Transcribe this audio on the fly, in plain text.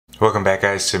Welcome back,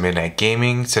 guys, to Midnight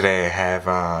Gaming. Today I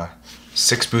have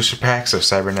 6 booster packs of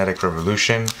Cybernetic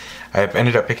Revolution. I've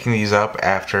ended up picking these up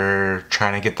after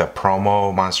trying to get the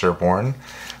promo Monster Reborn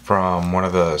from one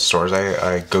of the stores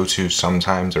I go to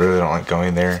sometimes. I really don't like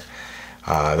going there.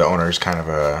 The owner is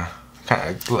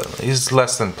he's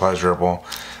less than pleasurable,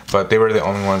 but they were the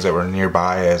only ones that were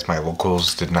nearby, as my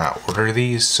locals did not order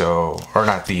these, or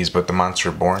not these, but the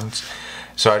Monster Reborns.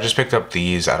 So I just picked up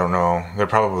these. I don't know, they're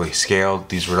probably scaled.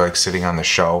 These were like sitting on the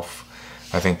shelf.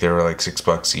 I think they were like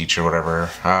 $6 each or whatever.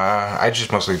 I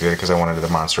just mostly did it because I wanted the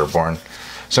Monster Reborn.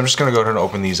 So I'm just gonna go ahead and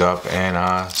open these up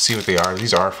and see what they are.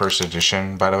 These are first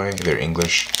edition, by the way. They're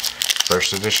English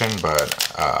first edition, but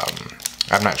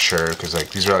I'm not sure because like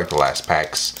these are like the last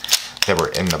packs that were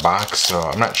in the box. So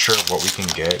I'm not sure what we can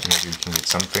get. Maybe we can get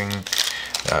something.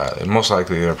 Most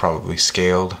likely they're probably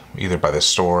scaled either by the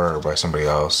store or by somebody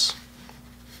else.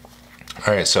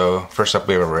 Alright, so first up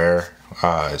we have a rare.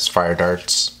 It's Fire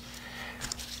Darts.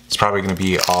 It's probably going to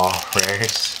be all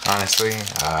rares, honestly.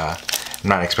 I'm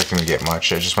not expecting to get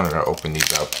much. I just wanted to open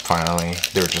these up finally.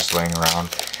 They were just laying around.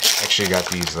 Actually got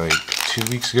these like 2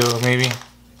 weeks ago maybe.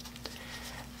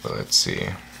 But let's see.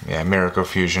 Yeah, Miracle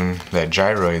Fusion. That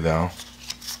Gyroid though.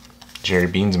 Jerry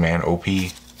Beans man, OP.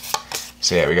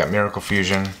 So yeah, we got Miracle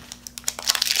Fusion.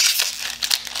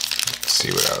 Let's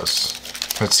see what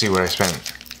else. Let's see what I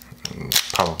spent.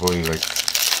 Probably like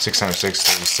 6 times 6,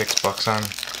 $36 on.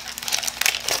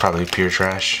 Probably pure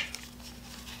trash.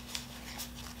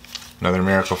 Another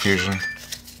Miracle Fusion.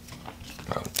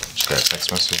 Oh, just got a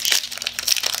text message.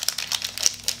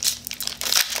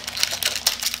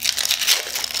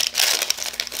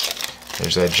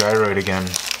 There's that Gyroid again.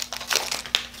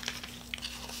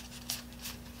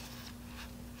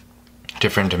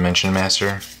 Different Dimension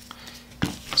Master.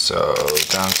 So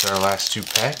down to our last 2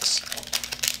 packs.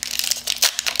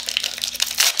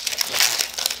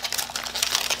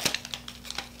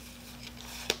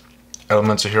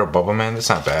 Elemental Hero Bubble Man, that's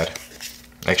not bad.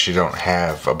 I actually don't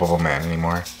have a Bubble Man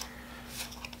anymore.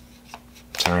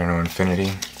 Tyranno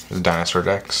Infinity, the Dinosaur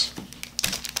Decks.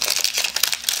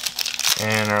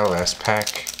 And our last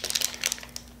pack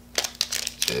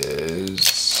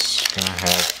is gonna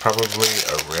have probably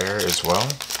a rare as well.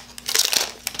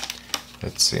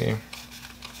 Let's see.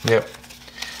 Yep.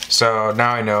 So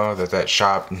now I know that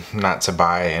shop not to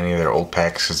buy any of their old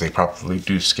packs because they probably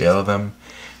do scale them.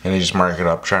 And they just mark it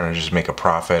up, trying to just make a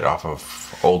profit off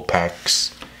of old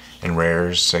packs and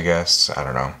rares, I guess. I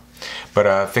don't know.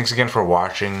 But thanks again for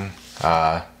watching.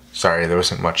 Sorry there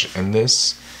wasn't much in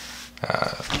this.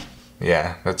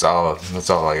 Yeah, that's all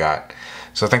I got.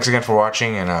 So thanks again for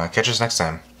watching, and catch us next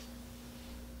time.